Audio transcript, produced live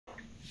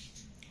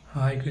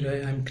Hi, good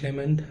day. I'm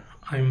Clement.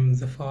 I'm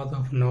the father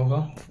of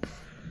Nova.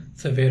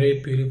 It's a very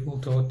beautiful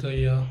daughter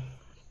here,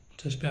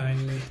 just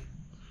behind me.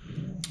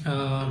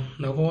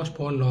 Nova was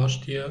born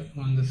last year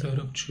on the 3rd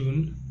of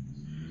June,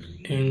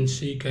 and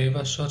she gave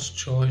us such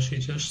joy.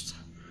 She's just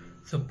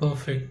the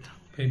perfect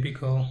baby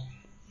girl.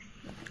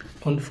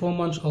 On 4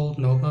 months old,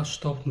 Nova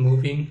stopped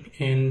moving,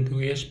 and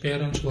we as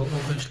parents were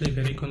obviously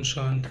very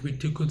concerned. We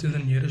took her to the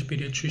nearest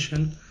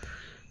pediatrician,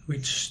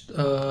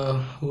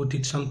 who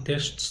did some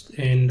tests,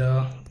 and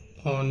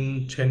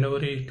on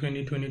January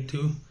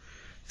 2022,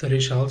 the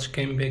results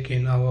came back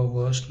and our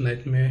worst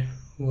nightmare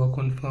were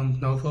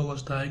confirmed. Nova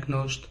was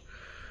diagnosed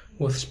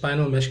with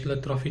Spinal Muscular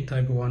Atrophy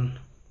type 1.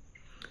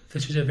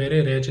 This is a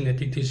very rare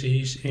genetic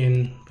disease,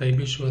 and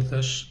babies with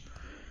this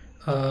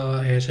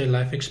has a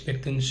life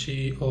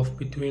expectancy of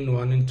between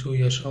 1 and 2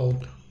 years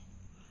old.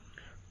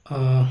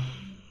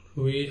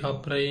 We are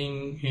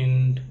praying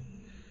and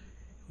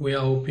we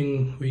are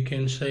hoping we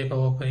can save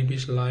our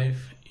baby's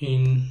life.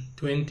 In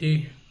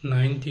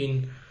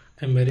 2019,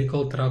 a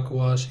medical drug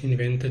was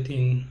invented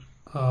in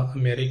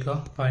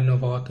America by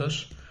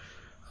Novartis.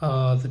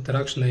 The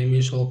drug's name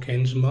is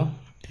Zolgensma,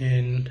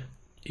 and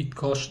it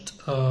cost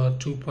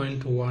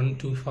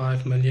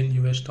 $2.125 million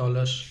US.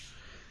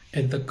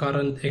 At the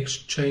current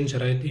exchange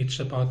rate, it's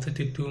about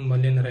 32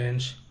 million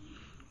rands.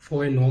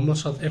 For a normal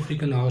South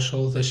African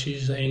household, this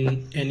is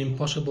an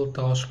impossible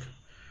task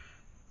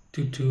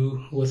to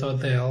do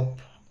without the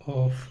help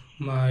of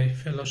my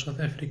fellow South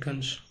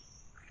Africans.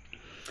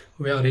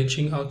 We are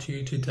reaching out to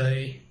you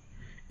today,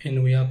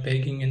 and we are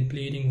begging and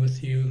pleading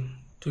with you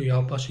to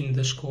help us in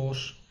this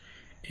cause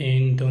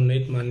and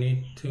donate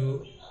money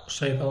to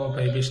save our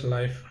baby's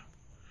life.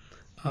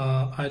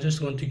 I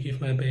just want to give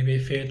my baby a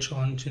fair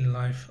chance in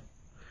life.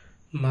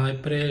 My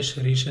prayers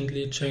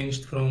recently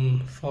changed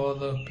from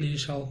 "Father,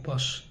 please help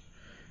us.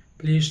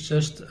 Please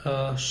just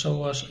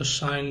show us a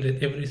sign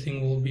that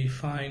everything will be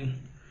fine,"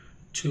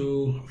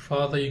 to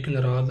 "Father, you can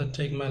rather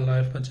take my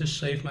life, but just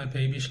save my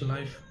baby's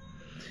life."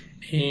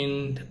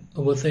 And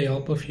with the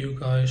help of you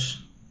guys,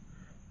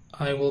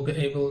 I will be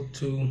able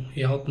to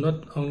help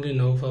not only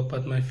Nova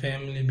but my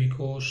family,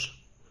 because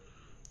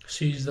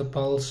she's the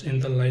pulse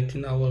and the light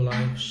in our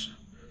lives.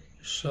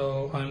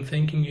 So I'm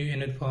thanking you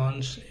in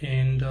advance,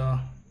 and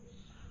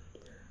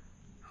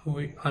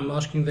I'm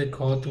asking that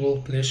God will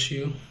bless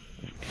you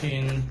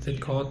and that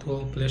God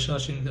will bless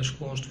us in this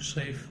cause to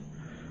save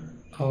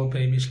our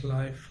baby's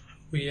life.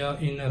 We are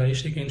in a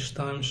race against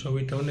time, so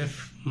we don't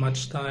have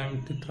much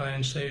time to try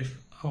and save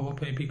our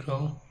baby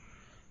girl.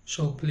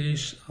 So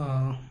please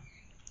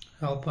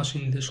help us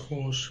in this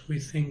cause. We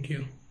thank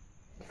you.